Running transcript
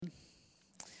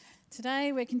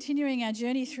Today we're continuing our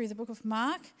journey through the book of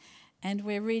Mark, and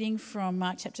we're reading from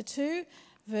Mark chapter 2,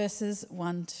 verses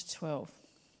 1 to 12.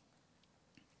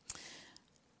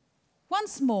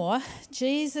 Once more,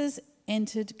 Jesus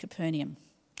entered Capernaum,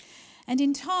 and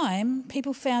in time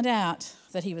people found out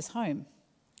that he was home.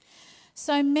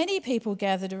 So many people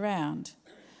gathered around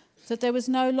that there was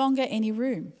no longer any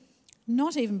room,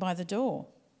 not even by the door.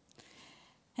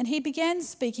 And he began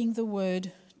speaking the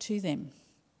word to them.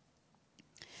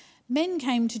 Men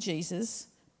came to Jesus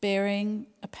bearing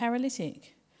a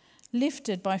paralytic,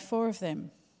 lifted by 4 of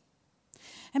them.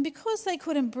 And because they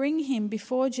couldn't bring him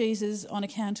before Jesus on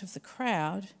account of the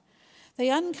crowd, they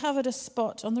uncovered a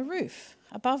spot on the roof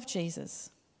above Jesus.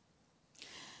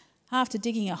 After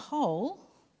digging a hole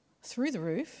through the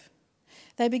roof,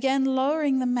 they began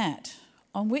lowering the mat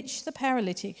on which the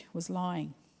paralytic was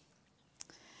lying.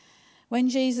 When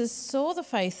Jesus saw the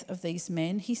faith of these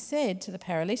men, he said to the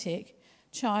paralytic,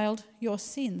 "Child, your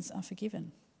sins are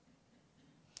forgiven."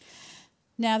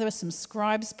 Now there were some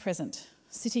scribes present,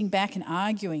 sitting back and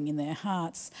arguing in their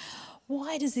hearts,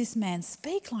 "Why does this man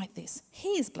speak like this?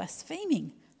 He is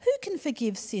blaspheming. Who can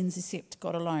forgive sins except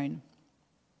God alone?"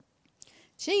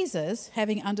 Jesus,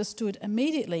 having understood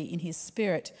immediately in his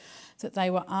spirit that they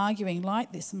were arguing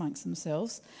like this amongst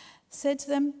themselves, said to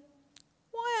them,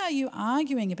 "Why are you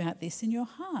arguing about this in your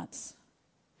hearts?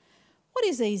 What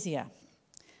is easier?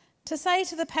 To say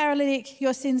to the paralytic,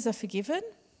 'Your sins are forgiven,'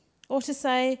 or to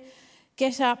say,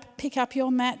 'Get up, pick up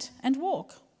your mat and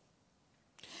walk'?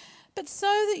 But so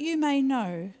that you may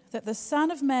know that the Son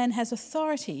of Man has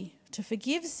authority to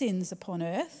forgive sins upon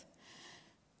earth,"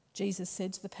 Jesus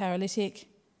said to the paralytic,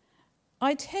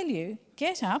 "I tell you,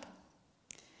 get up,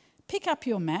 pick up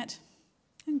your mat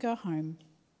and go home."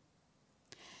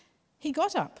 He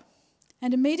got up,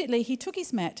 and immediately he took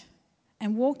his mat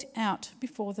and walked out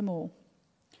before them all.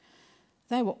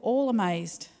 They were all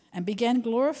amazed and began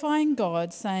glorifying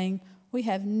God, saying, "We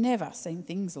have never seen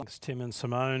things like..." Thanks, Tim and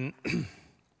Simone.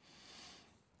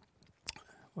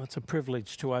 Well, it's a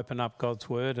privilege to open up God's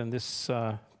Word, and this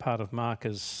part of Mark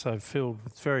is so filled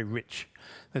with very rich.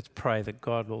 Let's pray that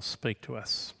God will speak to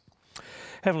us.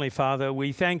 Heavenly Father,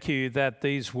 we thank you that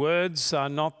these words are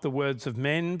not the words of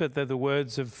men, but they're the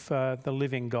words of the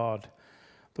living God,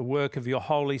 the work of your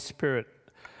Holy Spirit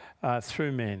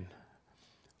through men.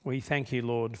 We thank you,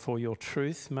 Lord, for your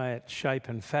truth. May it shape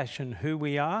and fashion who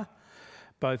we are,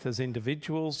 both as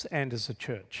individuals and as a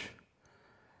church.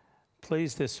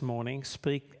 Please this morning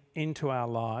speak into our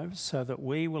lives so that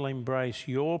we will embrace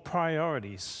your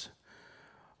priorities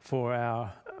for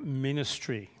our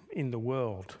ministry in the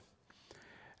world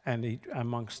and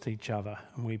amongst each other.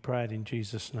 And we pray it in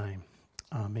Jesus' name.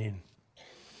 Amen.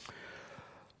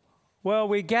 Well,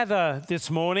 we gather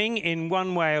this morning in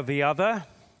one way or the other,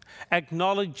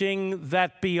 acknowledging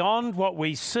that beyond what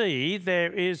we see,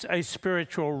 there is a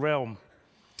spiritual realm.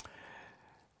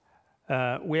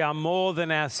 We are more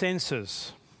than our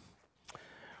senses.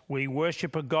 We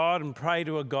worship a God and pray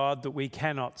to a God that we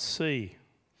cannot see.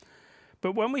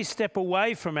 But when we step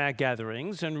away from our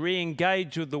gatherings and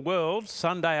re-engage with the world,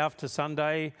 Sunday after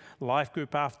Sunday, life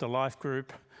group after life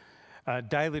group,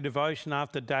 daily devotion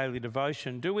after daily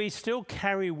devotion, do we still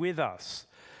carry with us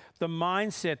the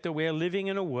mindset that we're living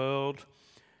in a world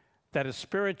that is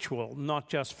spiritual, not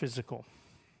just physical?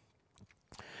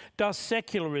 Does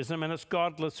secularism and its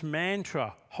godless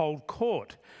mantra hold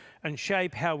court and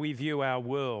shape how we view our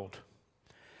world?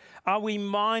 Are we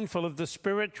mindful of the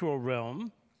spiritual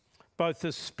realm, both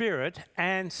the spirit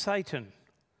and Satan?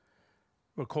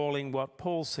 Recalling what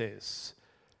Paul says,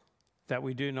 that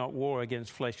we do not war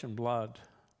against flesh and blood,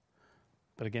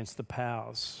 but against the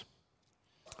powers.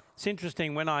 It's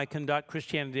interesting when I conduct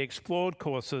Christianity Explored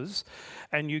courses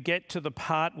and you get to the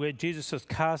part where Jesus is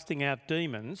casting out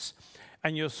demons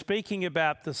and you're speaking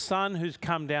about the Son who's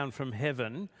come down from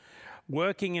heaven,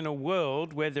 working in a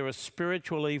world where there are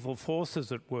spiritual evil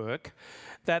forces at work,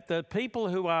 that the people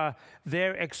who are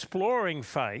there exploring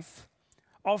faith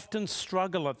often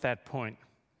struggle at that point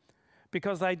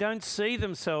because they don't see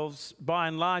themselves, by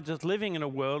and large, as living in a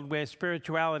world where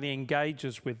spirituality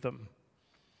engages with them.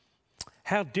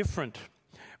 How different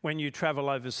when you travel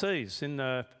overseas. In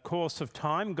the course of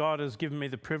time, God has given me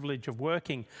the privilege of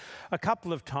working a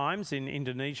couple of times in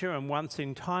Indonesia and once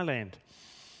in Thailand.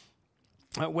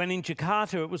 When in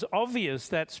Jakarta, it was obvious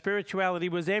that spirituality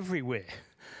was everywhere.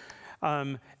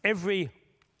 Every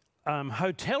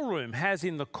hotel room has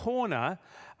in the corner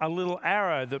a little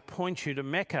arrow that points you to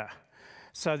Mecca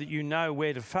so that you know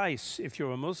where to face if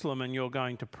you're a Muslim and you're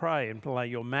going to pray and lay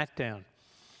your mat down.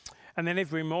 And then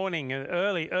every morning,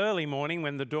 early morning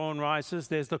when the dawn rises,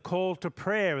 there's the call to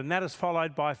prayer, and that is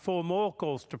followed by 4 more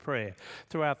calls to prayer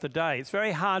throughout the day. It's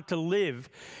very hard to live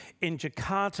in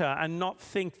Jakarta and not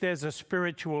think there's a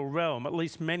spiritual realm. At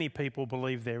least many people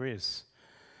believe there is.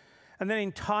 And then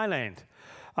in Thailand,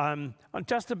 on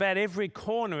just about every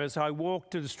corner as I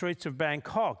walk to the streets of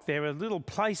Bangkok, there are little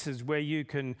places where you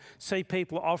can see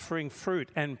people offering fruit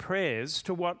and prayers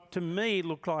to what to me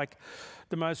look like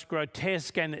the most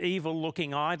grotesque and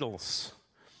evil-looking idols.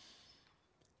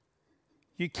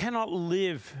 You cannot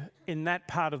live in that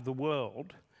part of the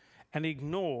world and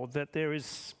ignore that there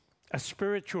is a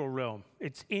spiritual realm.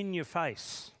 It's in your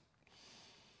face.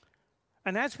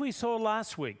 And as we saw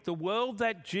last week, the world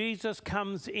that Jesus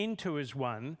comes into is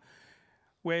one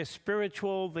where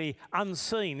spiritual, the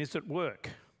unseen, is at work.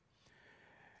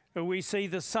 We see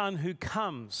the Son who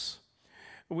comes.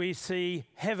 We see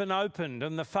heaven opened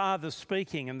and the Father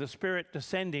speaking and the Spirit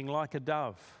descending like a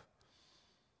dove.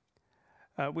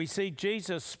 We see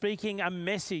Jesus speaking a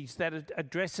message that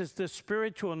addresses the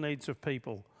spiritual needs of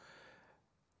people,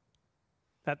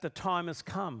 that the time has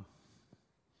come.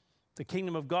 The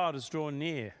kingdom of God is drawn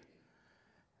near.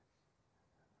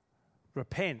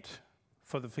 Repent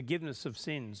for the forgiveness of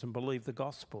sins and believe the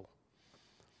gospel.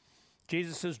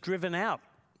 Jesus is driven out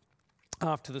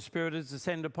after the Spirit has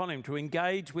descended upon him to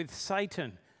engage with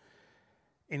Satan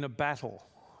in a battle.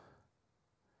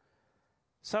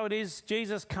 So it is,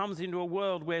 Jesus comes into a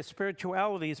world where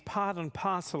spirituality is part and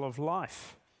parcel of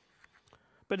life.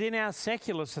 But in our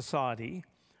secular society,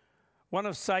 one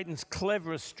of Satan's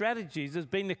cleverest strategies has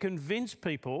been to convince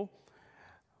people,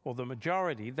 or the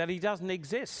majority, that he doesn't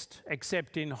exist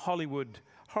except in Hollywood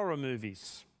horror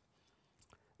movies.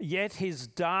 Yet his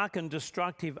dark and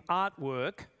destructive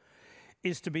artwork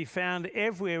is to be found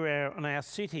everywhere in our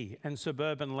city and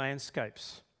suburban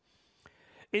landscapes.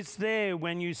 It's there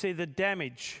when you see the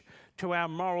damage to our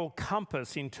moral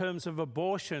compass in terms of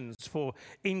abortions for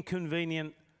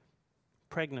inconvenient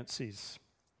pregnancies,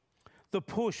 the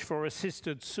push for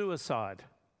assisted suicide,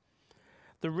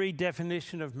 the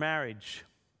redefinition of marriage,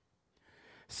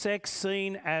 sex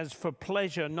seen as for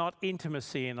pleasure, not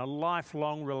intimacy in a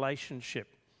lifelong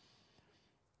relationship,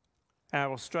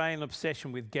 our Australian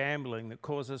obsession with gambling that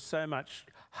causes so much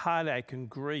heartache and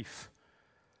grief,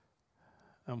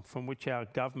 from which our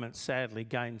government sadly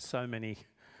gains so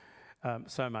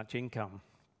much income.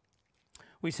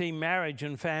 We see marriage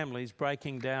and families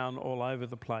breaking down all over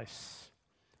the place.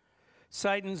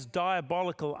 Satan's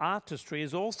diabolical artistry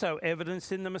is also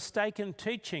evidenced in the mistaken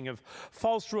teaching of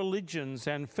false religions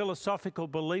and philosophical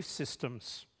belief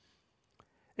systems.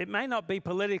 It may not be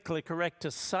politically correct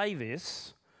to say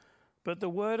this, but the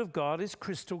Word of God is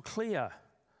crystal clear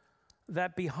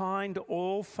that behind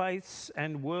all faiths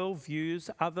and worldviews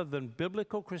other than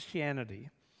biblical Christianity,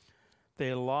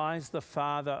 there lies the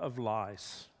father of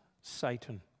lies,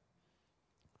 Satan.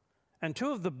 And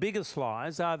 2 of the biggest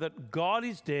lies are that God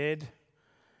is dead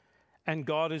and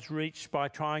God is reached by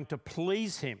trying to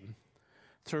please him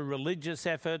through religious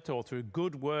effort or through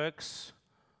good works,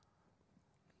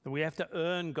 that we have to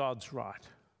earn God's right.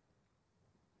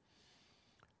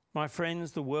 My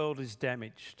friends, the world is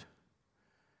damaged,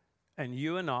 and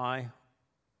you and I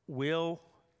will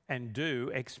and do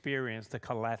experience the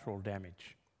collateral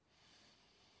damage.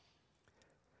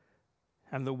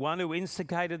 And the one who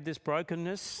instigated this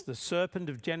brokenness, the serpent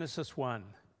of Genesis 1,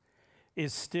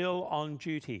 is still on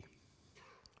duty.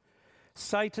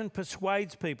 Satan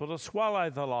persuades people to swallow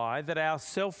the lie that our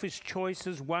selfish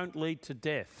choices won't lead to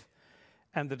death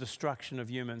and the destruction of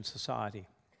human society.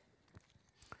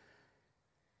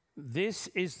 This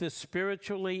is the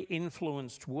spiritually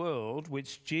influenced world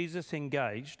which Jesus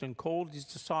engaged and called his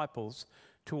disciples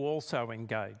to also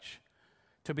engage,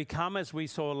 to become, as we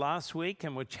saw last week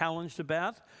and were challenged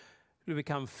about, to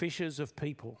become fishers of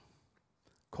people,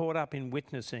 caught up in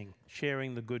witnessing,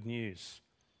 sharing the good news.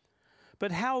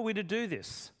 But how are we to do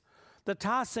this? The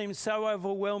task seems so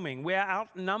overwhelming. We are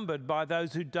outnumbered by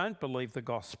those who don't believe the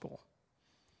gospel.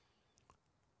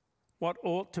 What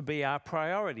ought to be our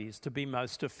priorities to be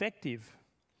most effective?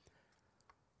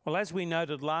 Well, as we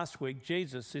noted last week,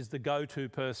 Jesus is the go-to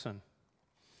person.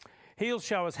 He'll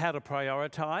show us how to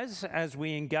prioritize as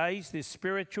we engage this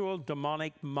spiritual,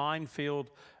 demonic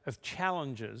minefield of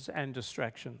challenges and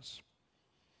distractions.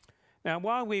 Now,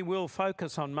 while we will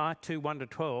focus on Mark 2,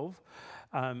 1-12,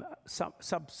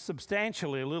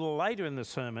 substantially a little later in the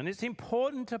sermon, it's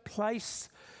important to place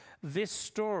this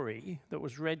story that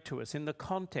was read to us in the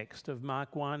context of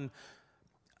Mark 1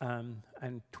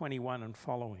 and 21 and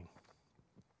following.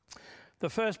 The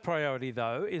first priority,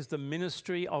 though, is the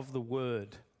ministry of the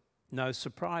word. No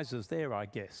surprises there, I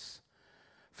guess.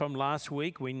 From last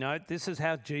week, we note this is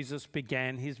how Jesus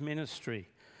began his ministry.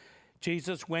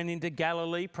 Jesus went into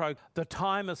Galilee, the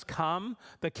time has come,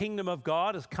 the kingdom of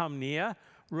God has come near,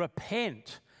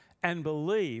 repent and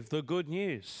believe the good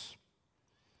news.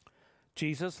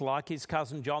 Jesus, like his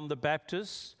cousin John the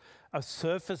Baptist,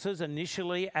 surfaces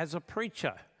initially as a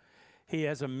preacher. He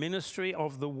has a ministry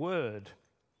of the word.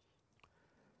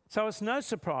 So it's no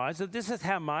surprise that this is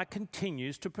how Mark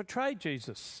continues to portray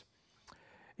Jesus.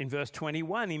 In verse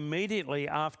 21, immediately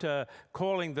after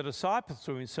calling the disciples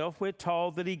to himself, we're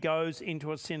told that he goes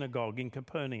into a synagogue in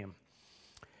Capernaum.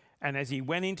 And as he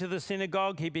went into the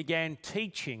synagogue, he began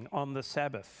teaching on the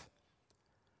Sabbath.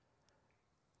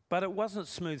 But it wasn't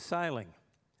smooth sailing.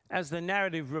 As the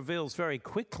narrative reveals very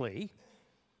quickly,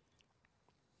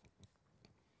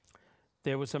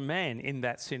 there was a man in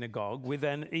that synagogue with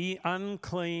an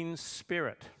unclean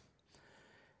spirit.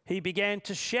 He began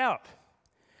to shout,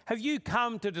 "Have you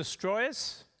come to destroy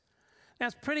us?" Now,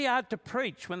 it's pretty hard to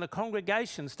preach when the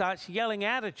congregation starts yelling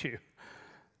out at you.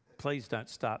 Please don't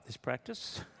start this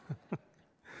practice.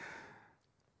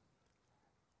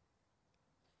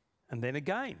 And then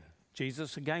again,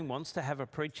 Jesus again wants to have a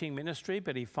preaching ministry,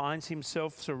 but he finds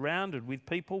himself surrounded with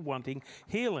people wanting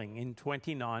healing in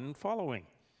 29 and following.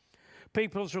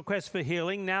 People's request for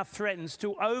healing now threatens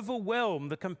to overwhelm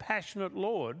the compassionate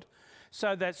Lord,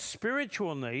 so that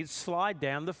spiritual needs slide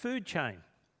down the food chain.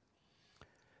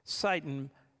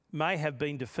 Satan may have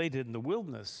been defeated in the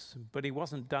wilderness, but he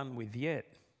wasn't done with yet.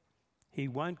 He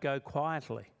won't go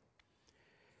quietly.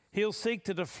 He'll seek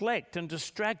to deflect and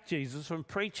distract Jesus from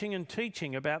preaching and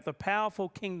teaching about the powerful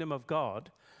kingdom of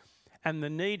God and the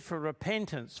need for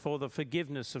repentance for the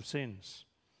forgiveness of sins.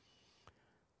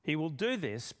 He will do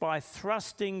this by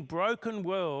thrusting broken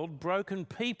world, broken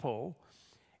people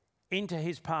into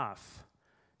his path.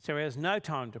 So he has no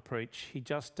time to preach, he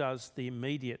just does the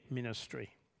immediate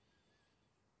ministry.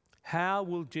 How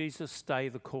will Jesus stay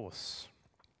the course?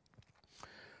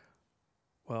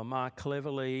 Well, Mark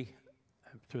cleverly,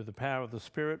 through the power of the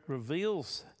Spirit,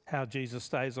 reveals how Jesus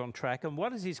stays on track and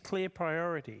what is his clear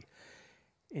priority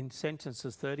in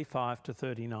sentences 35 to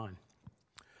 39.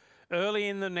 Early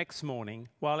in the next morning,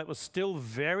 while it was still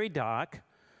very dark,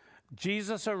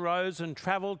 Jesus arose and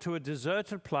travelled to a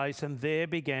deserted place and there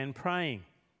began praying.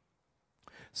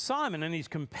 Simon and his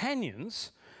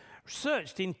companions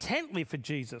searched intently for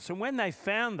Jesus, and when they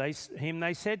found him,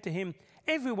 they said to him,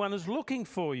 "Everyone is looking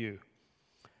for you."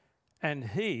 And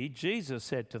Jesus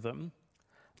said to them,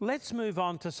 "Let's move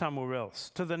on to somewhere else,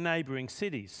 to the neighbouring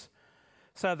cities,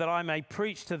 so that I may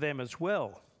preach to them as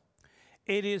well.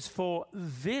 It is for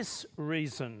this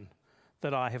reason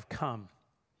that I have come."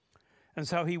 And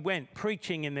so he went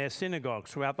preaching in their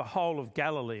synagogues throughout the whole of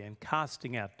Galilee and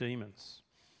casting out demons.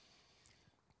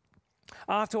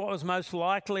 After what was most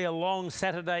likely a long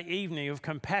Saturday evening of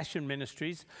compassion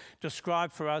ministries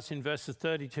described for us in verses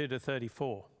 32 to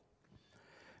 34,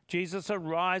 Jesus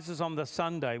arises on the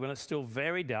Sunday when it's still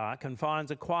very dark and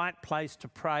finds a quiet place to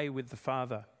pray with the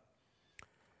Father.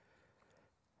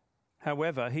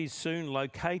 However, he's soon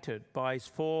located by his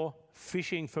 4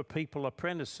 fishing for people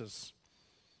apprentices,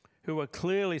 who are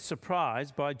clearly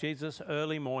surprised by Jesus'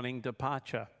 early morning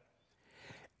departure.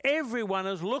 Everyone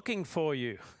is looking for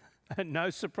you. And no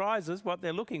surprises what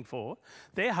they're looking for.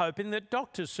 They're hoping that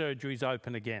doctor's surgery is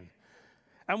open again.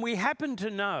 And we happen to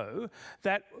know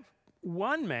that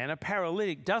one man, a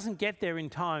paralytic, doesn't get there in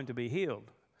time to be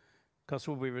healed, because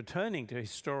we'll be returning to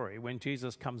his story when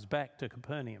Jesus comes back to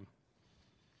Capernaum.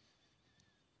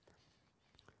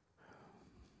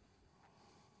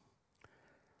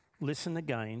 Listen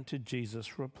again to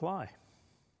Jesus' reply.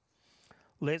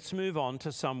 "Let's move on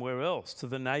to somewhere else, to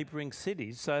the neighbouring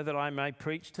cities, so that I may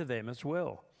preach to them as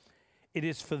well. It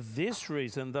is for this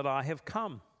reason that I have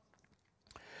come."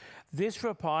 This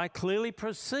reply clearly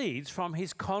proceeds from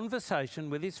his conversation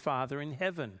with his Father in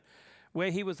heaven, where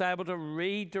he was able to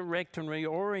redirect and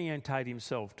reorientate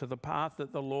himself to the path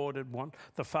that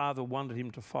the Father wanted him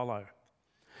to follow.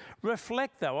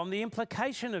 Reflect, though, on the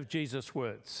implication of Jesus'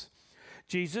 words.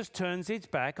 Jesus turns his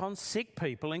back on sick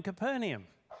people in Capernaum.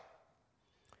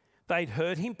 They'd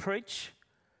heard him preach.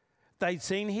 They'd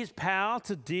seen his power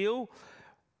to heal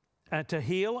and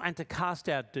to cast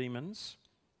out demons.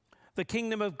 The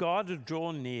kingdom of God had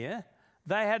drawn near.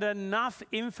 They had enough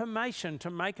information to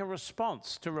make a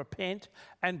response, to repent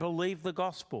and believe the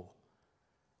gospel.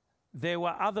 There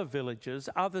were other villages,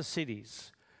 other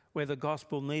cities where the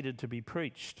gospel needed to be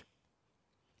preached.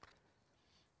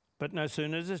 But no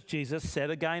sooner does Jesus set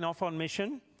again off on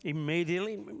mission,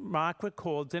 immediately Mark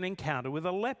records an encounter with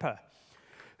a leper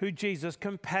who Jesus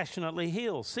compassionately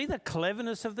heals. See the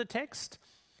cleverness of the text?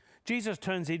 Jesus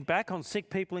turns his back on sick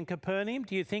people in Capernaum.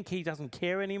 Do you think he doesn't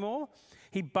care anymore?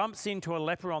 He bumps into a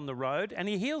leper on the road and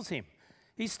he heals him.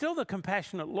 He's still the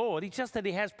compassionate Lord. It's just that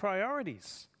he has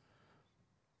priorities.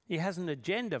 He has an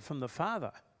agenda from the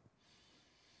Father.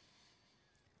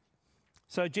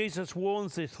 So Jesus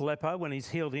warns this leper when he's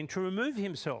healed him to remove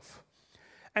himself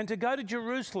and to go to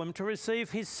Jerusalem to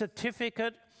receive his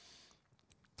certificate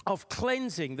of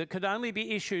cleansing that could only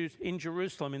be issued in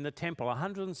Jerusalem in the temple,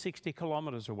 160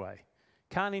 kilometres away.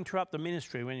 Can't interrupt the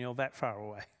ministry when you're that far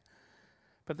away.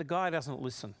 But the guy doesn't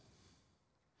listen.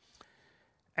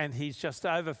 And he's just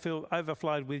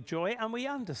overflowed with joy, and we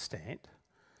understand.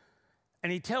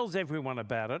 And he tells everyone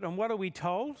about it. And what are we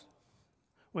told?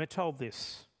 We're told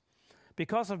this.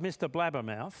 Because of Mr.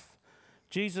 Blabbermouth,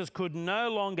 Jesus could no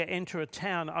longer enter a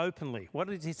town openly. What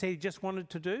did he say he just wanted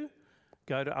to do?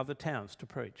 Go to other towns to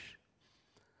preach.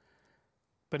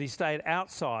 But he stayed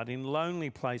outside in lonely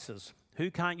places.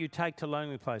 Who can't you take to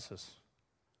lonely places?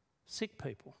 Sick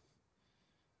people.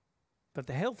 But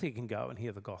the healthy can go and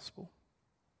hear the gospel.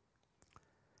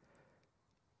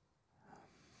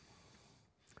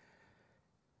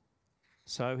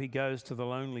 So he goes to the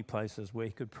lonely places where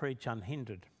he could preach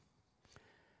unhindered.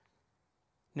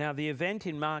 Now, the event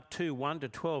in Mark 2,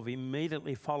 1-12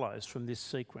 immediately follows from this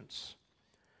sequence.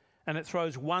 And it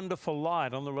throws wonderful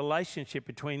light on the relationship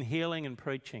between healing and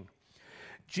preaching.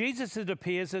 Jesus, it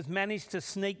appears, has managed to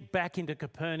sneak back into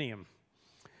Capernaum.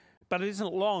 But it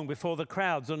isn't long before the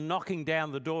crowds are knocking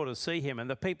down the door to see him and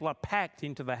the people are packed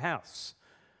into the house.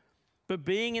 But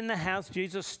being in the house,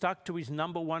 Jesus stuck to his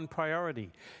number one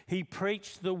priority. He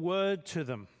preached the word to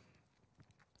them.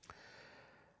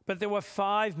 But there were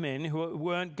 5 men who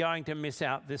weren't going to miss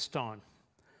out this time.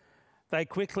 They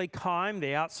quickly climbed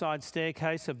the outside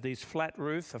staircase of a flat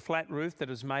roof that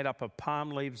is made up of palm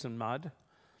leaves and mud,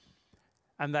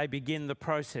 and they begin the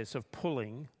process of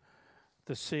pulling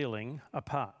the ceiling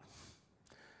apart.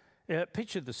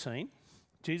 Picture the scene.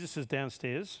 Jesus is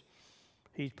downstairs.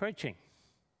 He's preaching.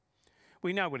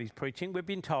 We know what he's preaching. We've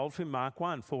been told from Mark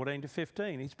 1,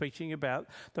 14-15. He's preaching about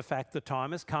the fact the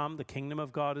time has come, the kingdom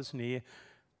of God is near.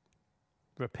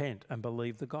 Repent and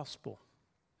believe the gospel.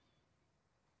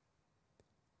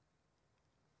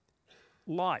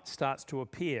 Light starts to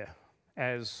appear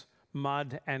as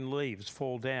mud and leaves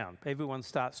fall down. Everyone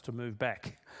starts to move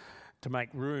back to make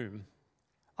room.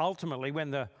 Ultimately,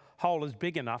 when the hole is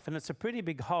big enough, and it's a pretty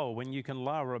big hole when you can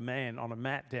lower a man on a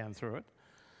mat down through it,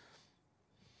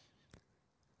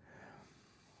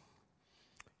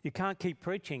 you can't keep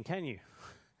preaching, can you?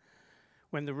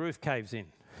 When the roof caves in.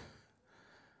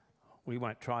 We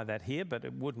won't try that here, but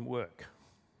it wouldn't work.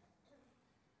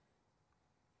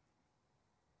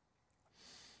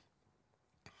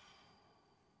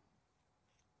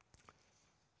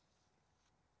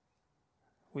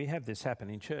 We have this happen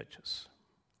in churches.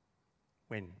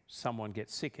 When someone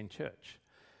gets sick in church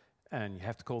and you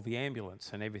have to call the ambulance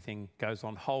and everything goes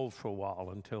on hold for a while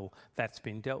until that's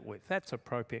been dealt with. That's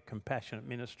appropriate, compassionate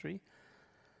ministry.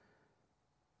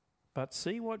 But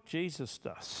see what Jesus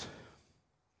does.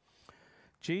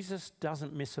 Jesus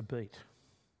doesn't miss a beat.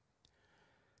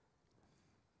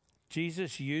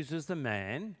 Jesus uses the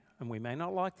man, and we may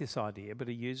not like this idea, but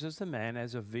he uses the man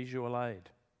as a visual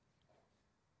aid.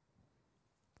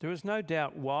 There is no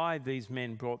doubt why these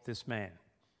men brought this man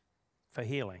for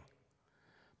healing.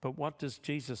 But what does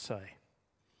Jesus say?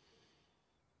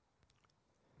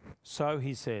 So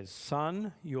he says,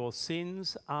 "Son, your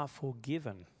sins are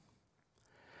forgiven."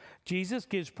 Jesus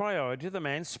gives priority to the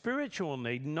man's spiritual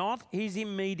need, not his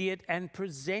immediate and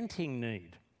presenting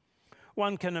need.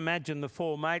 One can imagine the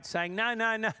 4 mates saying, no,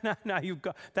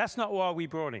 that's not why we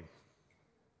brought him.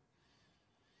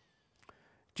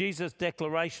 Jesus'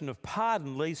 declaration of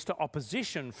pardon leads to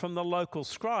opposition from the local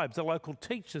scribes, the local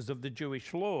teachers of the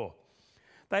Jewish law.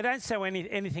 They don't say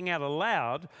anything out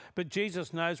aloud, but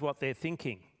Jesus knows what they're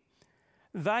thinking.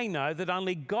 They know that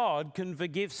only God can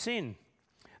forgive sin.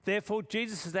 Therefore,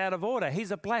 Jesus is out of order. He's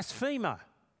a blasphemer.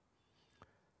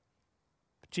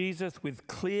 Jesus, with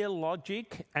clear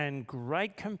logic and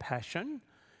great compassion,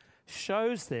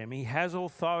 shows them he has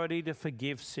authority to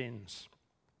forgive sins.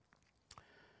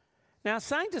 Now,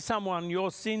 saying to someone, your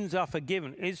sins are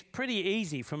forgiven, is pretty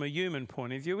easy from a human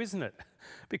point of view, isn't it?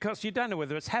 Because you don't know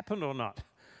whether it's happened or not.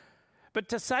 But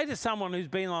to say to someone who's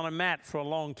been on a mat for a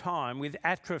long time with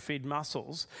atrophied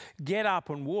muscles, get up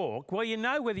and walk, well, you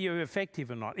know whether you're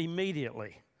effective or not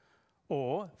immediately,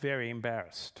 or very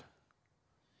embarrassed.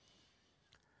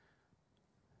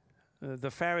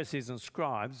 The Pharisees and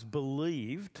scribes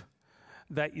believed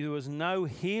that there was no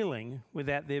healing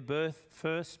without their birth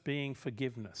first being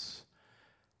forgiveness.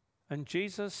 And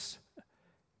Jesus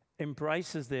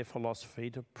embraces their philosophy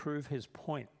to prove his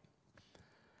point.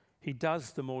 He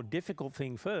does the more difficult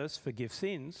thing first, forgive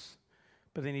sins,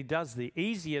 but then he does the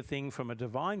easier thing from a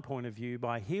divine point of view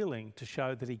by healing to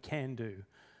show that he can do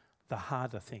the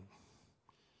harder thing.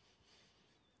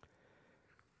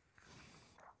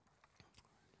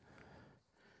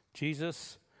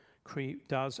 Jesus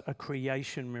does a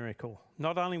creation miracle.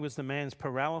 Not only was the man's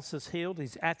paralysis healed,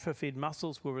 his atrophied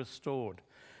muscles were restored,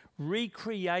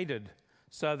 recreated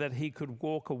so that he could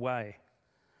walk away.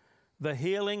 The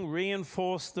healing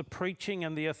reinforced the preaching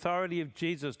and the authority of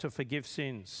Jesus to forgive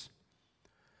sins.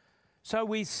 So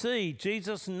we see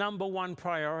Jesus' number one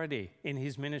priority in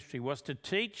his ministry was to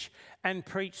teach and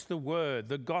preach the word,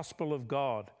 the gospel of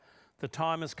God. The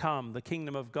time has come, the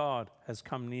kingdom of God has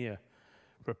come near.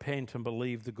 Repent and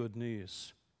believe the good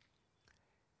news.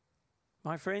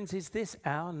 My friends, is this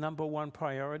our number one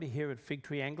priority here at Fig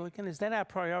Tree Anglican? Is that our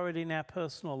priority in our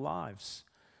personal lives?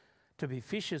 To be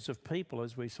fishers of people,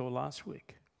 as we saw last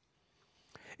week.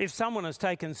 If someone is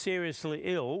taken seriously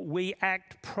ill, we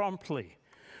act promptly.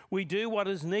 We do what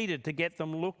is needed to get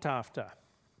them looked after.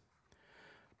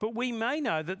 But we may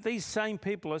know that these same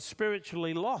people are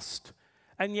spiritually lost,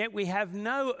 and yet we have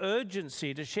no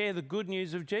urgency to share the good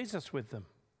news of Jesus with them.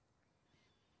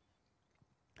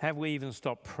 Have we even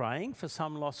stopped praying for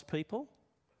some lost people?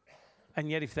 And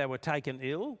yet if they were taken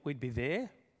ill, we'd be there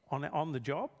on the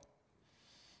job?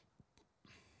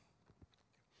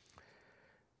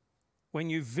 When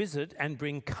you visit and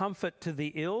bring comfort to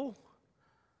the ill,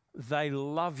 they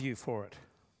love you for it.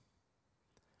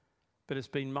 But it's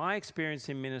been my experience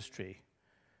in ministry,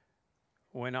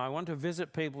 when I want to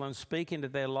visit people and speak into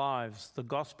their lives the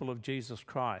gospel of Jesus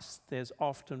Christ, there's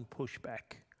often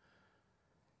pushback.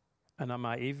 And I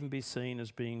may even be seen as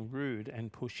being rude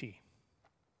and pushy.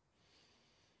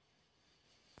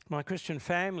 My Christian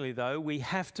family, though, we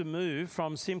have to move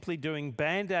from simply doing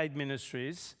band-aid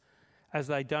ministries as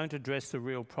they don't address the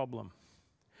real problem.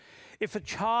 If a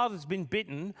child has been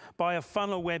bitten by a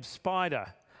funnel web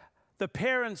spider, the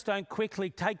parents don't quickly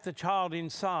take the child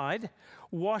inside,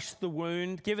 wash the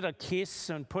wound, give it a kiss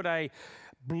and put a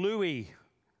bluey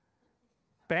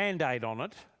band-aid on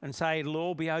it and say it'll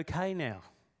all be okay now.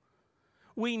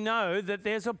 We know that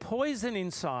there's a poison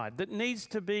inside that needs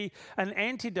to be an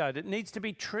antidote. It needs to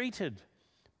be treated.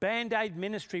 Band-aid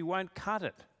ministry won't cut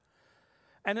it.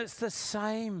 And it's the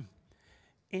same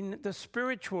in the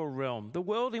spiritual realm. The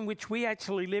world in which we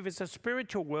actually live is a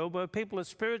spiritual world where people are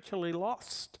spiritually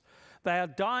lost. They are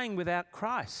dying without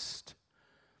Christ.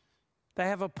 They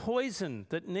have a poison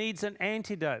that needs an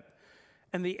antidote.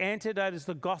 And the antidote is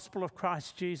the gospel of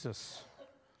Christ Jesus.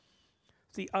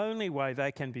 It's the only way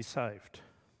they can be saved.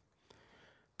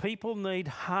 People need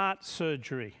heart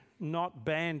surgery, not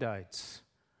band-aids.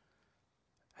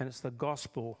 And it's the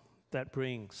gospel that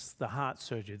brings the heart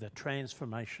surgery, the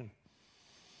transformation.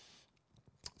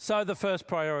 So the first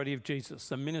priority of Jesus,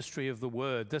 the ministry of the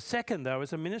word. The second, though,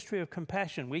 is a ministry of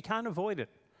compassion. We can't avoid it.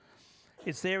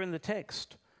 It's there in the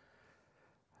text.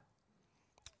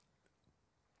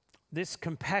 This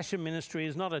compassion ministry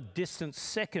is not a distant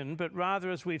second, but rather,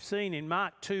 as we've seen in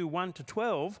Mark 2,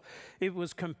 1-12,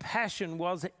 compassion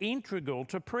was integral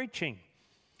to preaching.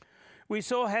 We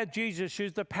saw how Jesus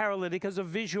used the paralytic as a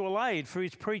visual aid for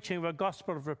his preaching of a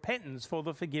gospel of repentance for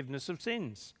the forgiveness of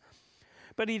sins.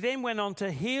 But he then went on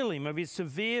to heal him of his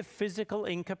severe physical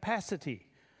incapacity.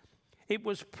 It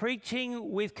was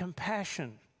preaching with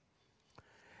compassion.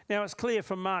 Now, it's clear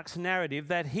from Mark's narrative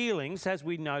that healings, as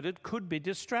we noted, could be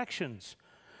distractions.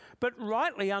 But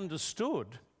rightly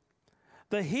understood,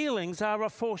 the healings are a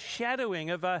foreshadowing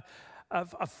of a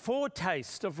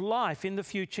foretaste of life in the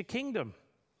future kingdom.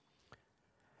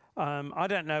 I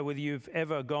don't know whether you've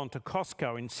ever gone to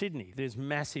Costco in Sydney. There's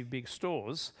massive big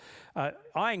stores.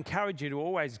 I encourage you to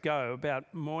always go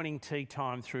about morning tea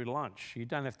time through lunch. You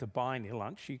don't have to buy any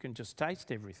lunch. You can just taste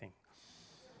everything.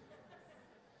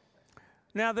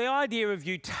 Now, the idea of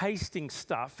you tasting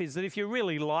stuff is that if you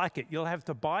really like it, you'll have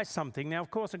to buy something. Now, of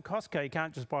course, at Costco, you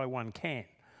can't just buy one can.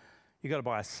 You've got to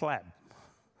buy a slab.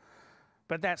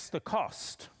 But that's the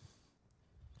cost.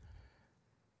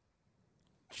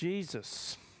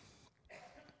 Jesus,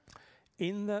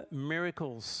 in the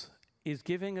miracles, is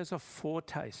giving us a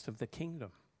foretaste of the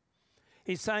kingdom.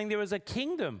 He's saying there is a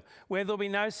kingdom where there'll be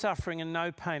no suffering and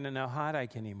no pain and no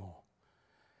heartache anymore.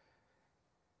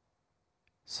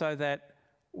 So that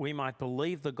we might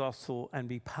believe the gospel and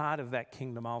be part of that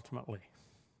kingdom ultimately.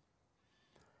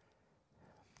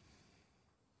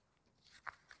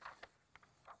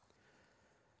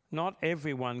 Not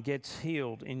everyone gets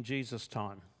healed in Jesus'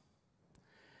 time.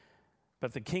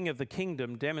 But the King of the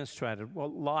kingdom demonstrated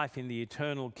what life in the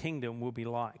eternal kingdom will be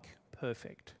like,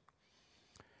 perfect.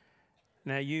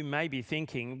 Now you may be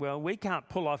thinking, well, we can't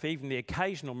pull off even the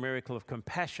occasional miracle of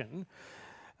compassion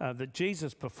that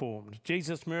Jesus performed.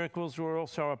 Jesus' miracles were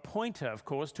also a pointer, of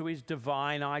course, to his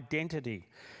divine identity.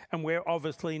 And we're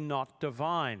obviously not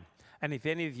divine. And if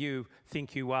any of you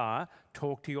think you are,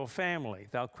 talk to your family.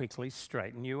 They'll quickly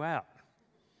straighten you out.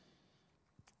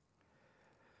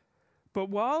 But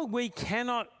while we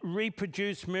cannot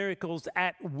reproduce miracles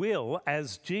at will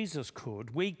as Jesus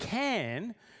could, we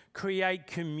can create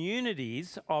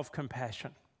communities of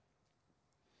compassion.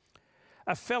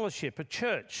 A fellowship, a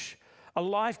church, a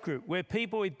life group where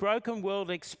people with broken world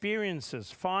experiences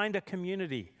find a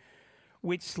community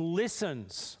which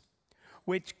listens,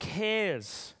 which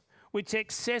cares, which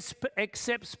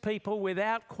accepts people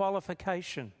without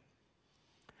qualification.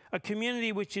 A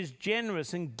community which is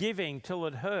generous and giving till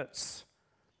it hurts.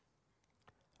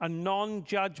 A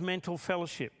non-judgmental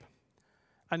fellowship.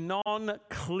 A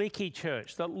non-cliquey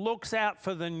church that looks out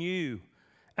for the new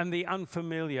and the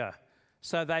unfamiliar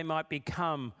so they might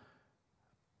become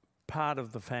part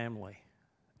of the family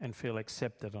and feel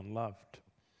accepted and loved.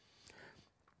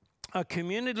 A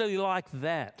community like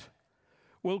that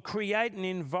will create an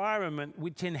environment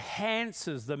which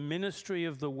enhances the ministry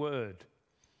of the word.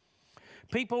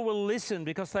 People will listen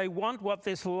because they want what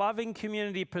this loving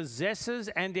community possesses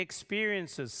and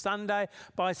experiences Sunday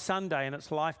by Sunday in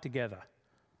its life together.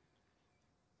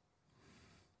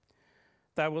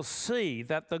 They will see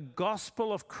that the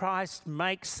gospel of Christ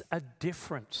makes a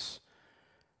difference.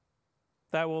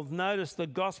 They will notice the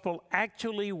gospel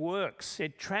actually works.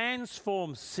 It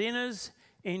transforms sinners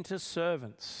into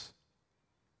servants.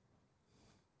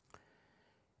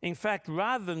 In fact,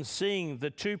 rather than seeing the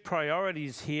two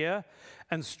priorities here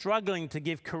and struggling to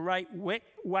give correct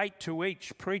weight to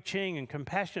each, preaching and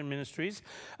compassion ministries,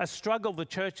 a struggle the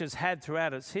church has had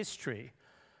throughout its history,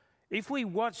 if we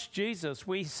watch Jesus,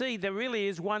 we see there really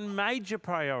is one major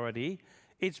priority.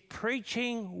 It's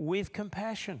preaching with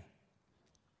compassion.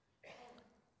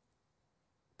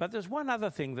 But there's one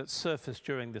other thing that surfaced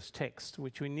during this text,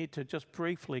 which we need to just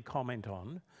briefly comment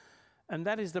on, and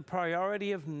that is the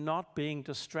priority of not being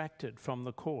distracted from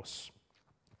the course.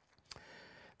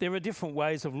 There are different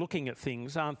ways of looking at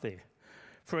things, aren't there?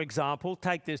 For example,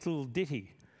 take this little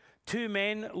ditty. Two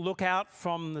men look out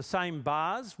from the same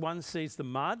bars. One sees the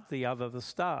mud, the other the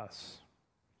stars.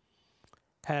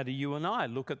 How do you and I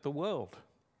look at the world?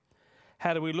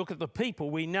 How do we look at the people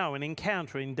we know and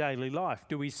encounter in daily life?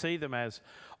 Do we see them as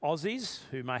Aussies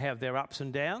who may have their ups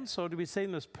and downs, or do we see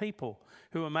them as people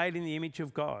who are made in the image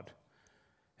of God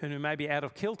and who may be out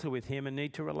of kilter with him and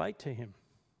need to relate to him?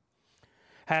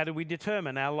 How do we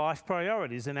determine our life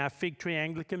priorities and our Fig Tree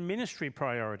Anglican ministry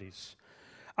priorities?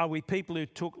 Are we people who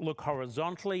look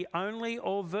horizontally only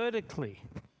or vertically?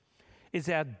 Is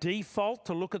our default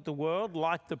to look at the world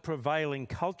like the prevailing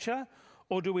culture,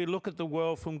 or do we look at the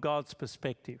world from God's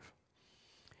perspective?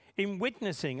 In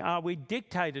witnessing, are we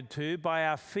dictated to by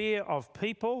our fear of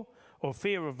people or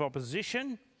fear of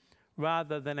opposition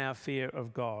rather than our fear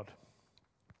of God?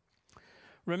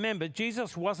 Remember,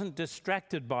 Jesus wasn't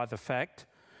distracted by the fact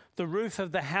the roof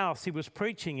of the house he was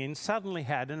preaching in suddenly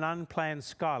had an unplanned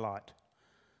skylight.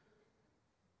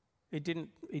 He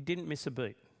didn't miss a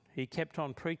beat. He kept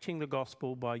on preaching the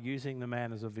gospel by using the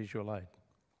man as a visual aid.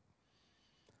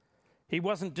 He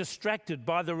wasn't distracted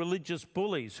by the religious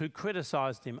bullies who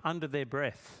criticised him under their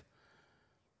breath.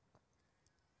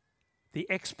 The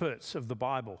experts of the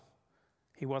Bible,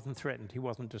 he wasn't threatened, he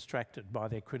wasn't distracted by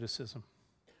their criticism.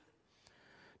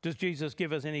 Does Jesus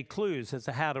give us any clues as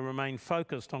to how to remain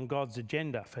focused on God's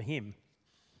agenda for him?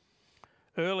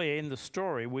 Earlier in the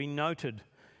story, we noted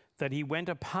that he went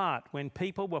apart when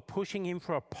people were pushing him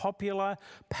for a popular,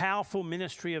 powerful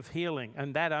ministry of healing,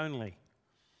 and that only.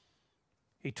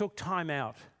 He took time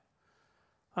out.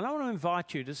 And I want to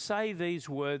invite you to say these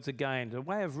words again, a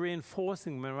way of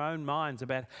reinforcing them in our own minds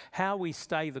about how we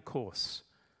stay the course.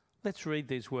 Let's read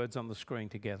these words on the screen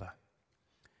together.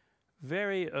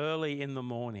 Very early in the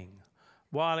morning,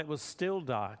 while it was still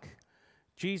dark,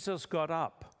 Jesus got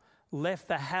up, left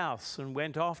the house, and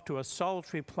went off to a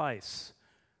solitary place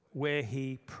where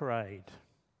he prayed.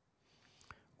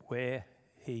 Where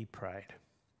he prayed.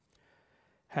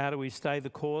 How do we stay the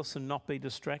course and not be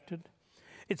distracted?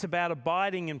 It's about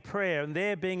abiding in prayer and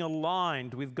there being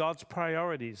aligned with God's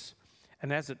priorities.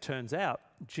 And as it turns out,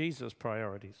 Jesus'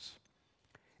 priorities.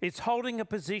 It's holding a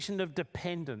position of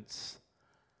dependence,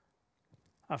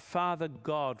 a Father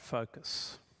God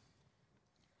focus.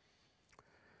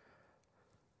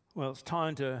 Well, it's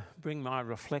time to bring my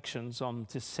reflections on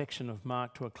this section of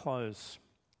Mark to a close.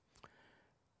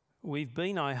 we've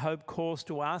been, I hope, caused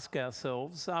to ask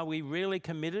ourselves, are we really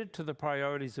committed to the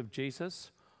priorities of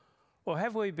Jesus, or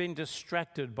have we been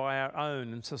distracted by our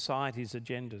own and society's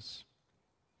agendas?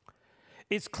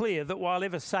 It's clear that while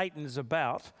ever Satan is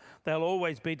about, there'll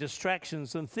always be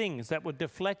distractions and things that would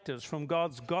deflect us from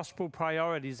God's gospel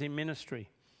priorities in ministry.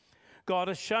 God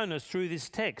has shown us through this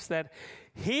text that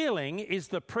healing is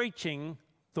the preaching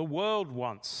the world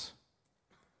wants,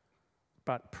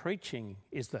 but preaching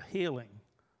is the healing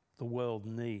the world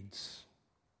needs.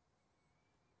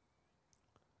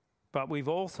 But we've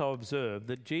also observed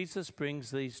that Jesus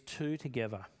brings these two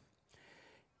together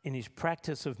in his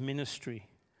practice of ministry,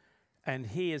 and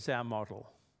he is our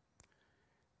model.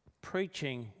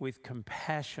 Preaching with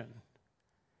compassion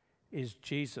is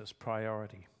Jesus'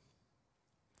 priority.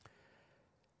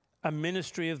 A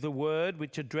ministry of the word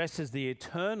which addresses the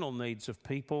eternal needs of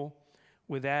people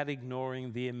without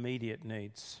ignoring the immediate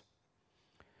needs.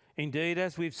 Indeed,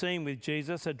 as we've seen with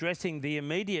Jesus, addressing the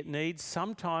immediate needs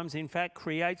sometimes, in fact,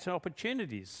 creates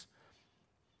opportunities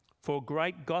for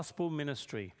great gospel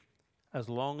ministry as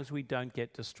long as we don't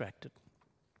get distracted.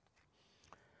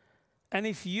 And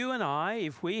if you and I,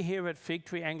 if we here at Fig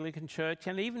Tree Anglican Church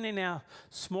and even in our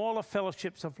smaller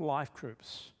fellowships of life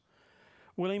groups,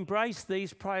 will embrace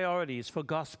these priorities for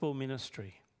gospel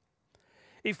ministry,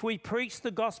 if we preach the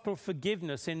gospel of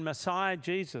forgiveness in Messiah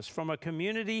Jesus from a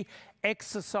community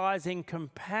exercising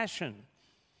compassion,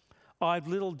 I've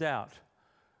little doubt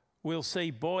we'll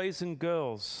see boys and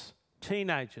girls,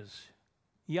 teenagers,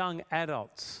 young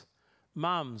adults,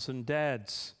 mums and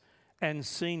dads, and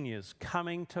seniors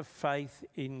coming to faith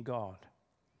in God.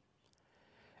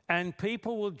 And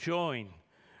people will join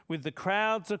with the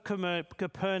crowds of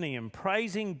Capernaum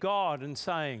praising God and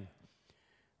saying,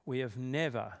 "We have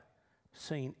never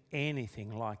seen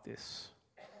anything like this."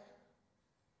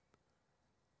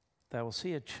 They will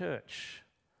see a church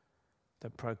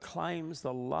that proclaims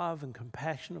the love and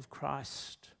compassion of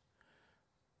Christ,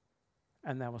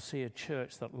 and they will see a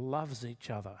church that loves each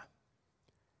other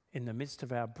in the midst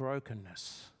of our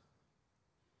brokenness.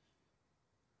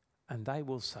 And they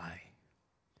will say,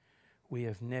 "We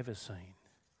have never seen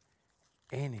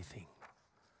anything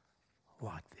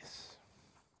like this."